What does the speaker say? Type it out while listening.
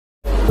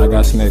I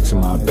got SNAXX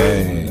in my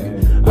bag.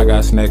 I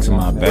got SNAXX in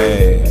my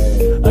bag.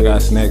 I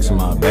got SNAXX in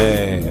my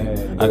bag.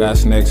 I got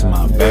SNAXX in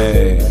my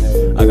bag.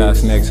 I got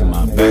SNAXX in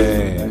my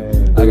bag.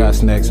 I got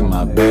SNAXX in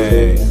my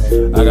bag.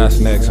 I got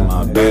SNAXX in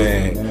my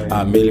bag.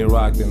 I immediately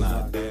rocked and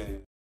I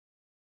did.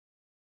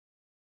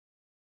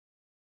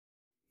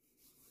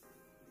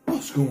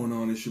 What's going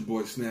on? It's your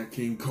boy Snack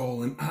King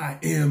Cole, and I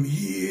am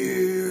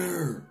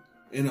here,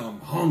 and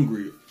I'm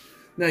hungry.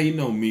 Now you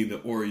know me, the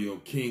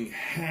Oreo King,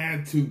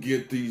 had to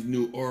get these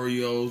new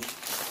Oreos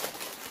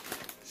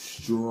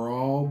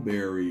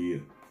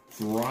strawberry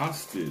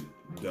frosted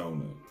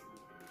donut.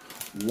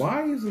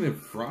 Why isn't it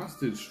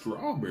frosted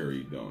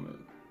strawberry donut?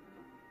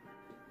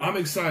 I'm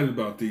excited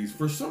about these.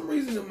 For some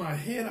reason in my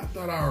head, I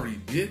thought I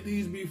already did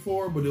these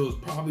before, but it was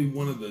probably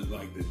one of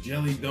the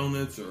jelly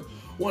donuts or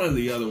one of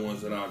the other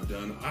ones that I've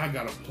done. I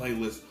got a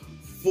playlist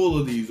full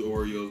of these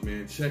Oreos,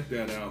 man. Check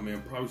that out,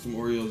 man. Probably some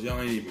Oreos y'all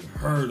ain't even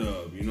heard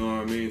of, you know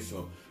what I mean?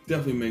 So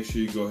definitely make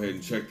sure you go ahead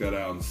and check that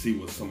out and see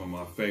what some of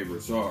my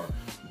favorites are.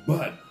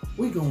 But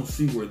we're gonna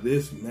see where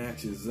this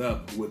matches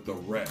up with the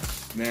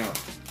rest. Now,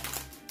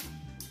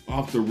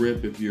 off the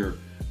rip, if you're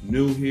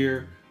new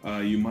here,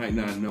 you might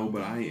not know,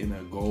 but I am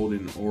a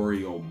golden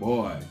Oreo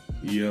boy.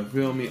 You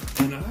feel me?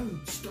 And I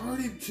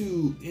started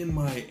to, in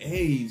my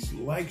age,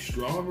 like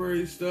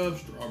strawberry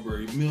stuff,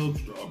 strawberry milk,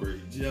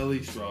 strawberry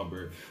jelly,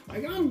 strawberry.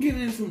 Like, I'm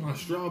getting into my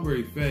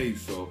strawberry phase,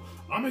 so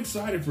I'm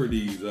excited for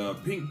these.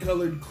 Pink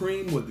colored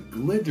cream with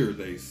glitter,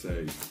 they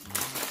say.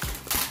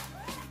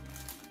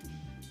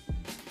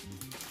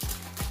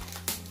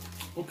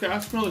 Okay, I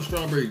smell a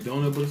strawberry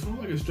donut, but it smells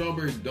like a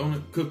strawberry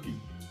donut cookie.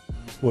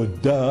 Well,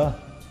 duh.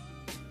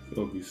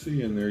 So if you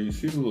see in there, you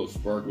see the little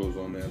sparkles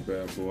on that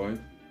bad boy.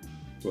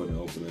 Go ahead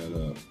and open that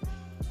up.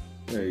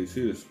 Hey, you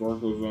see the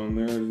sparkles on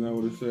there? Isn't that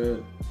what it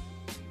said?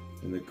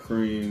 And the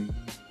cream.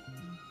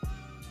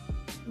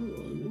 Oh,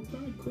 what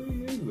kind of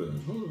cream is that?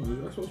 Hold on, is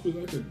that supposed to be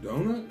like a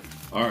donut?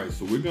 All right,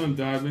 so we're gonna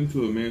dive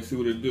into it, man. See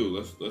what it do.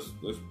 Let's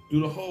do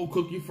the whole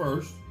cookie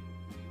first,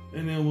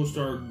 and then we'll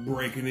start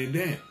breaking it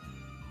down.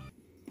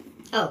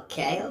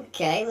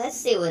 Okay. Let's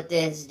see what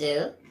this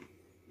do.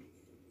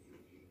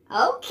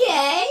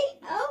 Okay,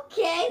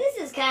 this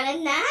is kind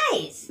of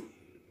nice.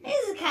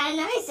 This is kind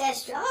of nice, that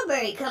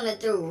strawberry coming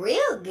through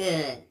real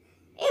good.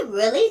 It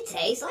really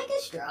tastes like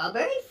a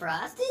strawberry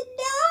frosted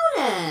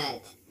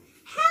donut.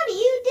 How do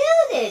you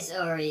do this,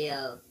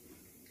 Oreo?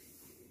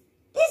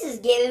 This is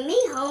giving me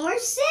Homer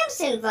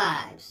Simpson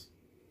vibes.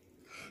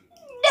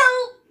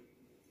 Nope.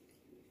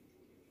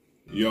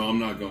 Yo, I'm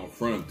not gonna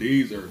front.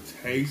 These are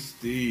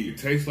tasty. It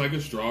tastes like a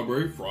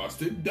strawberry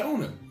frosted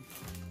donut.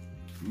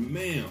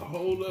 Man,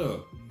 hold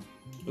up.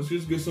 Let's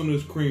just get some of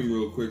this cream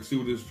real quick, see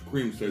what this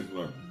cream tastes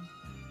like.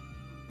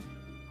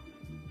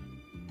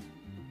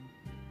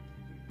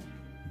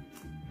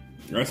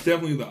 That's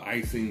definitely the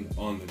icing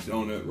on the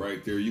donut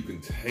right there. You can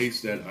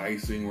taste that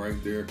icing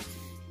right there.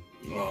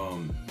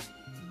 You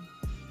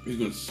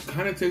can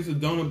kind of taste the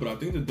donut, but I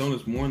think the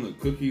donut's more in the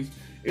cookies.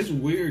 It's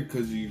weird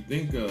because you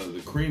think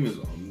the cream is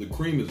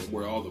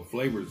where all the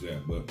flavor's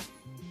at, but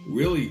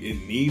really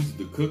it needs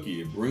the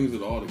cookie. It brings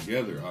it all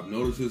together. I've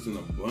noticed this in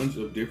a bunch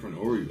of different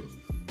Oreos.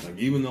 Like,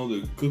 even though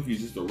the cookie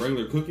is just a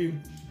regular cookie,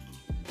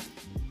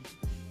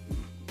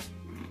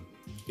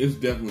 it's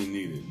definitely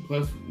needed.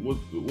 Plus, what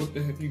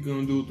the heck are you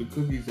gonna do with the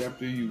cookies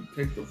after you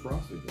take the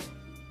frosting off?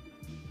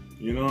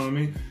 You know what I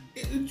mean?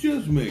 It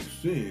just makes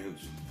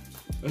sense.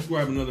 Let's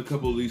grab another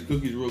couple of these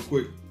cookies real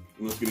quick,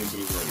 and let's get into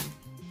this rating.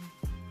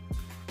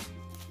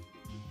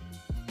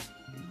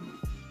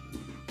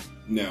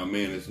 Now,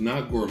 man, it's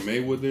not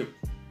gourmet with it.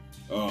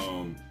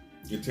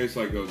 It tastes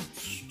like a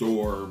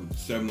store,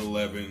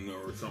 7-Eleven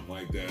or something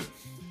like that,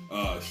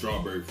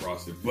 strawberry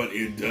frosted, but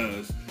it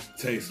does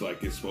taste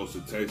like it's supposed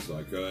to taste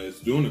like. It's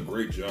doing a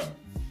great job.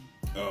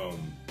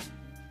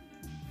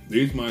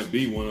 These might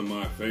be one of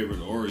my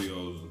favorite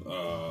Oreos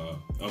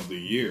of the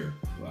year.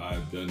 I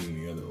haven't done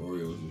any other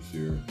Oreos this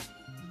year.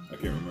 I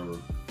can't remember.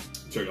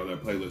 Check out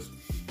that playlist.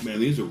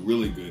 Man, these are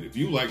really good. If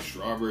you like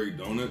strawberry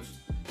donuts,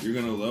 you're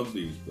gonna love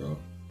these, bro,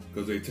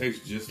 because they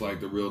taste just like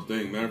the real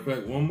thing. Matter of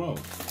fact, one more.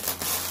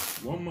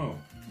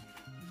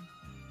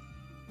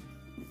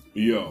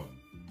 Yo,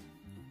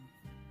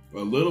 a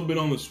little bit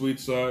on the sweet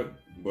side,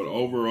 but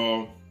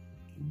overall,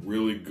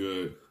 really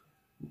good.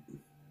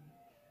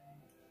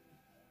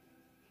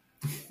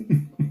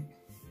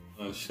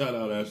 Shout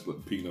out Ashley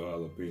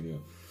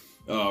Jalapeno.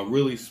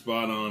 Really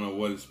spot on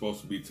what it's supposed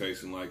to be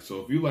tasting like.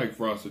 So if you like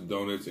frosted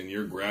donuts and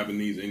you're grabbing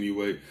these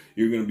anyway,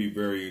 you're going to be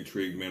very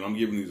intrigued, man. I'm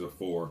giving these a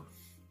 4.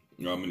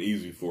 An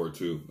easy 4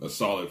 too, a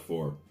solid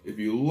 4. If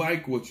you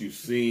like what you've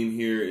seen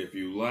here, if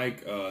you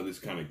like this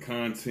kind of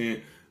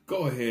content,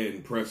 go ahead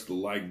and press the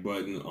like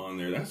button on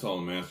there. That's all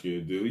I'm asking you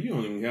to do. You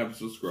don't even have to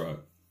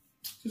subscribe.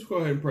 Just go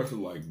ahead and press the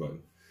like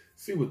button.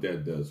 See what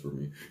that does for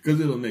me,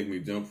 because it'll make me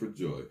jump for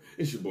joy.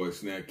 It's your boy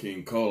Snack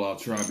King Cole. I'll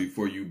try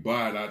before you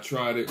buy it. I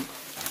tried it.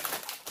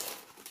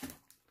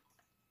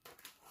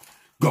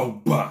 Go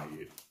buy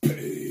it.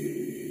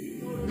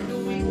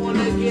 Do we want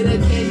to get a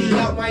candy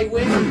out my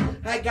way?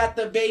 I got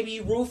the baby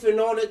Ruth and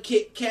all the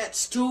Kit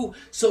Kats too.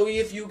 So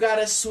if you got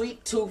a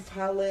sweet tooth,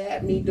 holla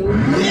at me, dude.